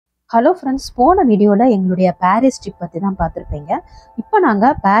Hello friends, போன வீடியோவில் எங்களுடைய பாரிஸ் ட்ரிப் பற்றி தான் பார்த்துருப்பீங்க. இப்போ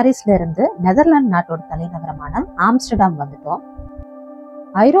நாங்கள் பாரிஸ்ல இருந்து நெதர்லாந்து நாட்டோட தலைநகரமான ஆம்ஸ்டர்டாம் வந்துட்டோம்.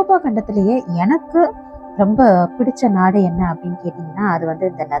 ஐரோப்பா கண்டத்திலேயே எனக்கு ரொம்ப பிடிச்ச நாடு என்ன அப்படின்னு கேட்டிங்கன்னா அது வந்து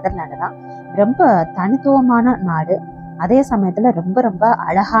இந்த நெதர்லாண்டு தான். ரொம்ப தனித்துவமான நாடு, அதே சமயத்தில் ரொம்ப ரொம்ப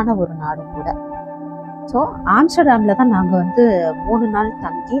அழகான ஒரு நாடும் கூட. ஸோ ஆம்ஸ்டர்டாமில் தான் நாங்கள் வந்து 3 நாள்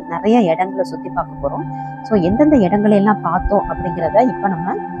தங்கி நிறைய இடங்களை சுற்றி பார்க்க போகிறோம். ஸோ எந்தெந்த இடங்களை எல்லாம் பார்த்தோம் அப்படிங்கிறத இப்போ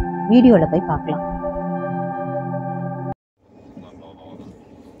நம்ம வீடியோவில் போய் பார்க்கலாம்.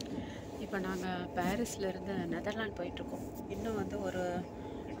 இப்போ நாங்கள் பாரிஸ்லேருந்து நெதர்லாந்து போயிட்டுருக்கோம். இன்னும் வந்து ஒரு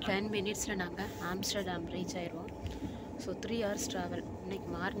 10 மினிட்ஸில் நாங்கள் ஆம்ஸ்டர்டாம் ரீச் ஆயிடுவோம். So 3 hours travel. இன்றைக்கி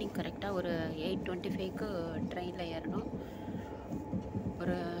மார்னிங் கரெக்டாக ஒரு 8:25க்கு ட்ரெயினில் ஏறணும்.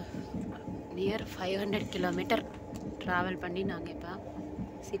 ஒரு நியர் 500 கிலோமீட்டர் ட்ராவல் பண்ணி நாங்கள் இப்போ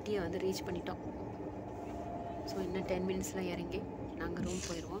சிட்டியை வந்து ரீச் பண்ணிட்டோம். ஸோ இன்னும் 10 மினிட்ஸில் இறங்கி நாங்கள் ரூம்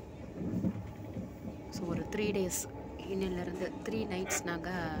போயிடுவோம். ஸோ ஒரு 3 days, இன்னிலேருந்து 3 nights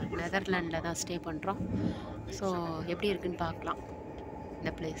நாங்கள் நெதர்லாண்டில் தான் ஸ்டே பண்ணுறோம். ஸோ எப்படி இருக்குன்னு பார்க்கலாம்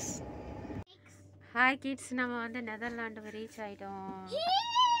இந்த பிளேஸ். ஹாய் கிட்ஸ், நம்ம வந்து நெதர்லாண்டு ரீச் ஆகிட்டோம்.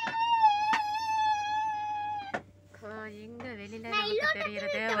 எங்கே வெளியில் நமக்கு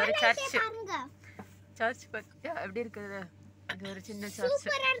தெரிகிறது ஒரு சர்ச் பற்றியா எப்படி இருக்குது. இது ஒரு சின்ன சர்ச்.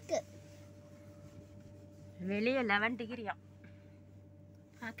 வெளியே 11 டிகிரியா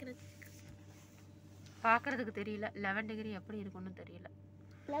பார்க்குறதுக்கு தெரியல. 11 டிகிரி எப்படி இருக்குன்னு தெரியல.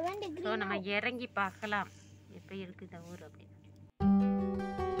 ஸோ நம்ம இறங்கி பார்க்கலாம் எப்படி இருக்குது இந்த ஊர் அப்படின்னு.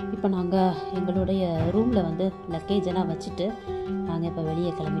 இப்போ நாங்கள் எங்களுடைய ரூமில் வந்து லக்கேஜ் எல்லாம் வச்சுட்டு நாங்கள் இப்போ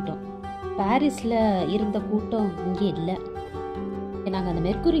வெளியே கிளம்பிட்டோம். பாரிஸில் இருந்த கூட்டம் இங்கே இல்லை. நாங்கள் அந்த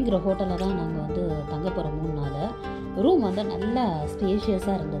மெர்க்குரிங்கிற ஹோட்டலில் தான் நாங்கள் வந்து தங்க போகிறோம் 3 நாள். ரூம் வந்து நல்லா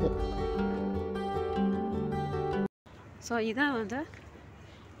ஸ்பேஷியஸாக இருந்தது. ஸோ இதான் வந்து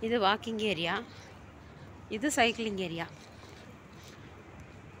இது வாக்கிங் ஏரியா, இது சைக்கிளிங் ஏரியா.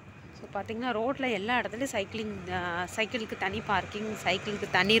 ஸோ பார்த்திங்கன்னா ரோட்டில் எல்லா இடத்துலையும் சைக்கிளுக்கு தனி பார்க்கிங், சைக்கிளுக்கு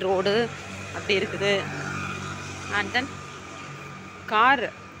தனி ரோடு அப்படி இருக்குது. And then car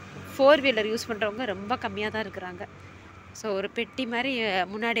 4 wheeler use பண்ணுறவங்க ரொம்ப கம்மியாக தான் இருக்கிறாங்க. ஸோ ஒரு பெட்டி மாதிரி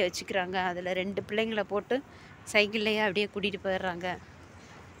முன்னாடி வச்சுக்கிறாங்க. அதில் 2 பிள்ளைங்களை போட்டு சைக்கிள்லையே அப்படியே கூட்டிகிட்டு போயிடுறாங்க.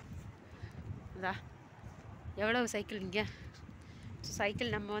 எவ்வளவு சைக்கிள் இங்கே. ஸோ சைக்கிள்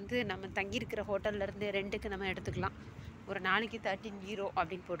நம்ம தங்கியிருக்கிற ஹோட்டல்லேருந்து ரெண்டுக்கு நம்ம எடுத்துக்கலாம். ஒரு நாளைக்கு 13 euro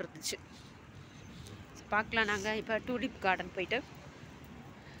அப்படின்னு போட்டுருந்துச்சு. ஸோ பார்க்கலாம். நாங்கள் இப்போ டூலிப் கார்டன் போயிட்டு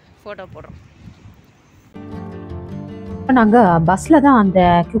ஃபோட்டோ போடுறோம். இப்போ நாங்கள் பஸ்ஸில் தான் அந்த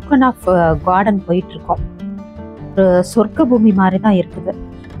கியூக்கன்ஹாஃப் கார்டன் போயிட்டுருக்கோம். ஒரு சொர்க்க பூமி மாதிரி தான் இருக்குது.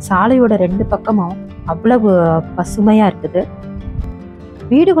 சாலையோட 2 பக்கமும் அவ்வளவு பசுமையாக இருக்குது.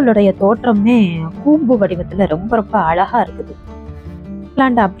 வீடுகளுடைய தோற்றமே கூம்பு வடிவத்தில் ரொம்ப ரொம்ப அழகாக இருக்குது.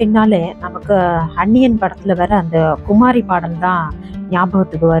 நெதர்லாண்டு அப்படின்னாலே நமக்கு அன்னியன் படத்தில் வர அந்த குமாரி பாடல் தான்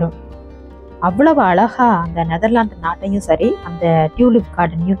ஞாபகத்துக்கு வரும். அவ்வளவு அழகாக அந்த நெதர்லாந்து நாட்டையும் சரி அந்த டியூலிப்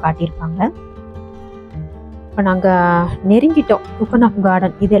கார்டனையும் காட்டியிருப்பாங்க. இப்போ நாங்கள் நெருங்கிட்டோம் கெயூக்கன்ஹாஃப்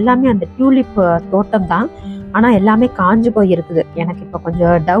கார்டன். இது எல்லாமே அந்த டியூலிப் தோட்டம் தான், ஆனால் எல்லாமே காஞ்சு போய் இருக்குது. எனக்கு இப்போ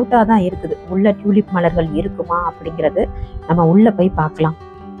கொஞ்சம் டவுட்டாக தான் இருக்குது, உள்ள டியூலிப் மலர்கள் இருக்குமா அப்படிங்கிறது. நம்ம உள்ளே போய் பார்க்கலாம்.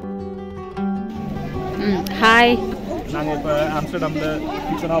 ஹாய், நாங்கள் இப்போ ஆம்ஸ்டர்டாமில்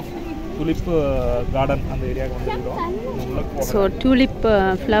கெயூக்கன்ஹாஃப் டூலிப் கார்டன் அந்த ஏரியாவுக்கு வந்துருக்கோம். ஸோ டூலிப்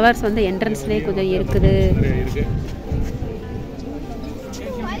ஃப்ளவர்ஸ் வந்து என்ட்ரன்ஸ்லேயே கொஞ்சம் இருக்குது.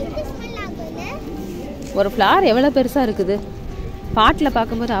 ஒரு ஃப்ளவர் எவ்வளோ பெருசாக இருக்குது, பாட்டில்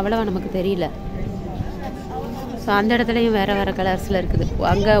பார்க்கும்போது அவ்வளோவா நமக்கு தெரியல. ஸோ அந்த இடத்துலையும் வேறு வேறு கலர்ஸில் இருக்குது.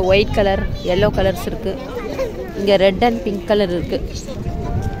 அங்கே ஒயிட் கலர், எல்லோ கலர்ஸ் இருக்குது. இங்கே ரெட் அண்ட் பிங்க் கலர் இருக்குது.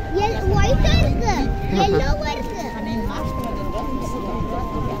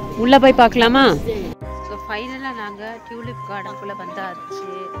 உள்ளே போய் பார்க்கலாமா? ஸோ ஃபைனலாக நாங்கள் டியூலிப் கார்டனுக்குள்ளே வந்தாச்சு.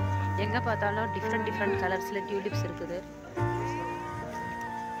 எங்கே பார்த்தாலும் டிஃப்ரெண்ட் கலர்ஸில் டியூலிப்ஸ் இருக்குது.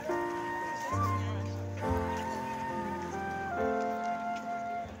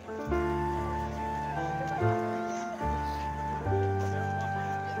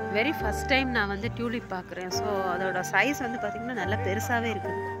 வெரி ஃபஸ்ட் டைம் நான் வந்து டியூலிப் பார்க்குறேன். ஸோ அதோட சைஸ் வந்து பார்த்திங்கன்னா நல்லா பெருசாகவே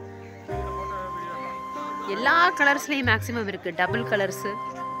இருக்குது. எல்லா கலர்ஸ்லேயும் மேக்ஸிமம் இருக்குது, டபுள் கலர்ஸு.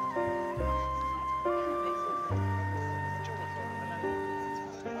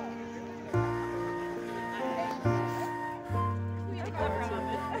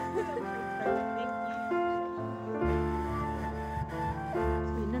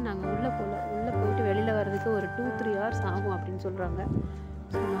 இன்னும் நாங்கள் உள்ளே போயிட்டு வெளியில் வர்றதுக்கு ஒரு 2-3 hours ஆகும் அப்படின்னு சொல்கிறாங்க.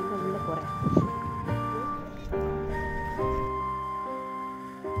 ஸோ நாங்கள் உள்ளே போகிறேன்.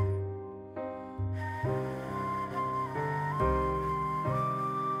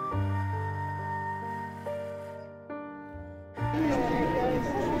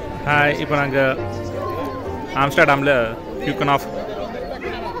 இப்போ நாங்கள் ஆம்ஸ்டர்டாமில் கியூக்கன்ஹாஃப்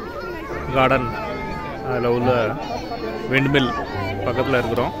கார்டன் அதில் உள்ள விண்ட்மில் பக்கத்தில்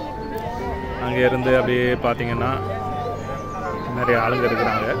இருக்கிறோம். அங்கே இருந்து அப்படியே பார்த்தீங்கன்னா நிறைய ஆளுங்க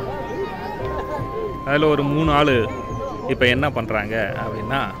இருக்கிறாங்க. அதில் ஒரு 3 ஆள் இப்போ என்ன பண்ணுறாங்க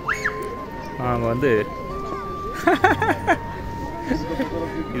அப்படின்னா, அவங்க வந்து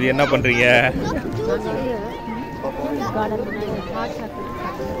இது என்ன பண்ணுறீங்க?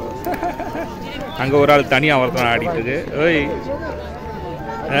 அங்கே ஒரு ஆள் தனியாக ஒருத்தன் ஆடிட்டு இருக்கு. ஓய்,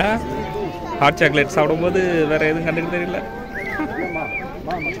 ஹாட் சாக்லேட் சாப்பிடும்போது வேறு எதுவும் கண்டுக்கு தெரியல.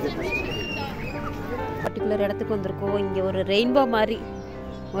 பர்டிகுலர் இடத்துக்கு வந்திருக்கோம். இங்கே ஒரு ரெயின்போ மாதிரி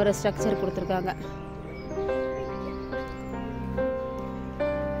ஒரு ஸ்ட்ரக்சர் கொடுத்துருக்காங்க.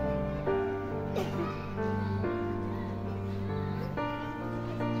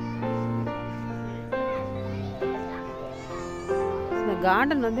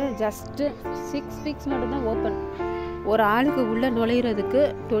 கார்டன் வந்து ஜஸ்ட்டு 6 வீக்ஸ் மட்டும்தான் ஓப்பன். ஒரு ஆளுக்கு உள்ளே நுழையிறதுக்கு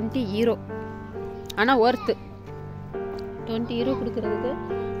 20 யூரோ. ஆனால் ஒர்த்து 20 யூரோ கொடுக்குறதுக்கு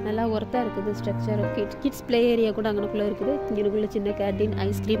நல்லா ஒர்த்தாக இருக்குது. ஸ்ட்ரக்சர் கிட்ஸ் ப்ளே ஏரியா கூட அங்கனுக்குள்ளே இருக்குது. இங்கனுக்குள்ளே சின்ன கேண்டீன்,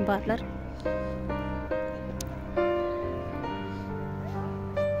 ஐஸ்கிரீம் பார்லர்.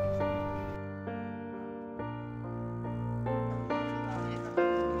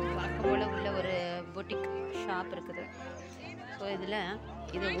 போல் உள்ள ஒரு பொட்டிக் ஷாப் இருக்குது. ஸோ இதில்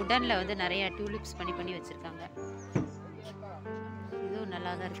இது உடனில் வந்து நிறையா டியூலிப்ஸ் பண்ணி வச்சுருக்காங்க. இதுவும்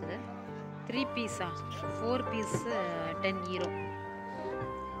நல்லா தான் இருக்குது. 3 பீஸா 4 பீஸ் 10 யூரோ.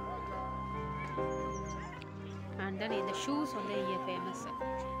 அண்ட் தென் இந்த ஷூஸ் வந்து இங்கே ஃபேமஸ்.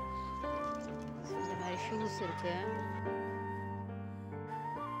 இந்த மாதிரி ஷூஸ் இருக்குது.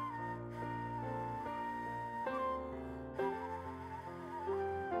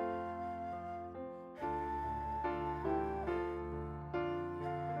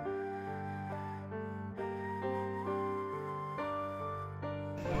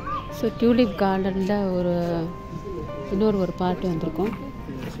 ஸோ டியூலிப் கார்டனில் இன்னொரு பார்ட் வந்திருக்கோம்.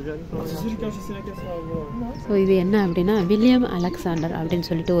 ஸோ இது என்ன அப்படின்னா, வில்லியம் அலெக்சாண்டர் அப்படின்னு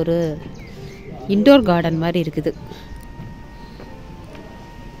சொல்லிட்டு ஒரு இன்டோர் கார்டன் மாதிரி இருக்குது.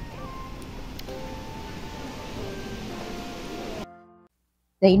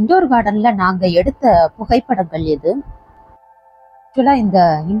 இந்த இன்டோர் கார்டன்ல நாங்க எடுத்த புகைப்படங்கள் இது. ஆக்சுவலாக இந்த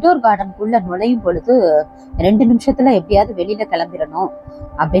இன்டோர் கார்டனுக்குள்ள நுழையும் பொழுது 2 நிமிஷத்துல எப்படியாவது வெளியில கிளம்பிடணும்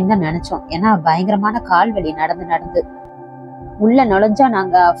அப்படின்னு தான் நினைச்சோம். ஏன்னா பயங்கரமான கால்வலி நடந்து உள்ள நுழைஞ்சா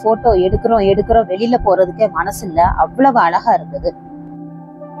நாங்க போட்டோ எடுக்கிறோம் வெளியில போறதுக்கே மனசு இல்லை. அவ்வளவு அழகா இருந்தது.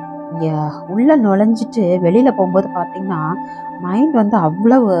 உள்ள நுழைஞ்சிட்டு வெளியில போகும்போது பாத்தீங்கன்னா மைண்ட் வந்து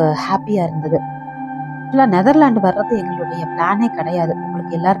அவ்வளவு ஹாப்பியா இருந்தது. ஆக்சுவலா நெதர்லாந்து வர்றது எங்களுடைய பிளானே கிடையாது.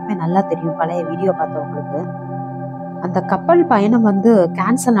 உங்களுக்கு எல்லாருக்குமே நல்லா தெரியும், பழைய வீடியோ பார்த்தவங்களுக்கு. அந்த கப்பல் பயணம் வந்து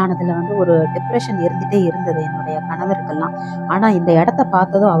கேன்சல் ஆனதுல வந்து ஒரு டிப்ரெஷன் இருந்துட்டே இருந்தது என்னுடைய கணவருக்கெல்லாம். ஆனா இந்த இடத்த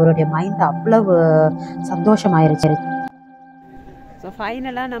பார்த்ததும் அவருடைய மைண்ட் அவ்வளவு சந்தோஷமாயிருச்சு. ஸோ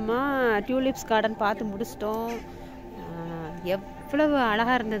ஃபைனலாக நம்ம டியூலிப்ஸ் கார்டன் பார்த்து முடிச்சிட்டோம். எவ்வளவு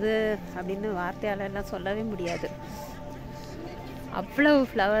அழகாக இருந்தது அப்படின்னு வார்த்தையால் எல்லாம் சொல்லவே முடியாது. அவ்வளவு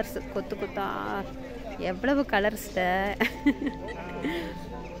ஃப்ளவர்ஸ் கொத்தா, எவ்வளவு கலர்ஸ்ட.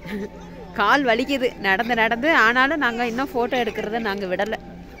 கால் வலிக்குது நடந்து. ஆனாலும் நாங்கள் இன்னும் ஃபோட்டோ எடுக்கிறத நாங்கள் விடலை.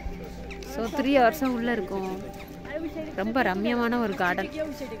 ஸோ 3 ஹவர்ஸும் உள்ளே இருக்கோம். ரொம்ப ரம்யமான ஒரு கார்டன்.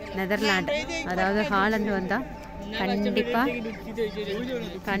 நெதர்லாண்டு, அதாவது ஹாலந்து வந்தால்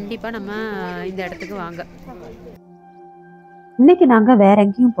கண்டிப்பாக நம்ம இந்த இடத்துக்கு வாங்க. இன்னைக்கு நாங்க வேற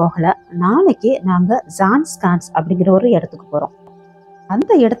எங்கேயும் போகல. நாளைக்கு நாங்க ஜான்ஸ் அப்படிங்கிற ஒரு இடத்துக்கு போறோம்.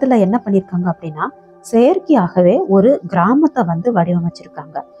 அந்த இடத்துல என்ன பண்ணிருக்காங்க அப்படின்னா, செயற்கையாகவே ஒரு கிராமத்தை வந்து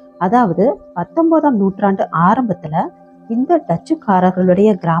வடிவமைச்சிருக்காங்க. அதாவது 19ஆம் நூற்றாண்டு ஆரம்பத்துல இந்த டச்சுக்காரர்களுடைய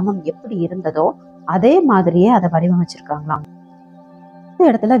கிராமம் எப்படி இருந்ததோ அதே மாதிரியே அதை வடிவமைச்சிருக்காங்களாம். இந்த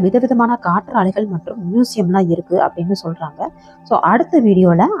இடத்துல விதவிதமான காற்றாலைகள் மற்றும் மியூசியம்லாம் இருக்கு அப்படின்னு சொல்றாங்க. ஸோ அடுத்த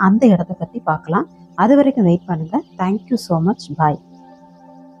வீடியோல அந்த இடத்தை பத்தி பார்க்கலாம். அது வரைக்கும் வெயிட் பண்ணுங்க. Thank you so much. பாய்.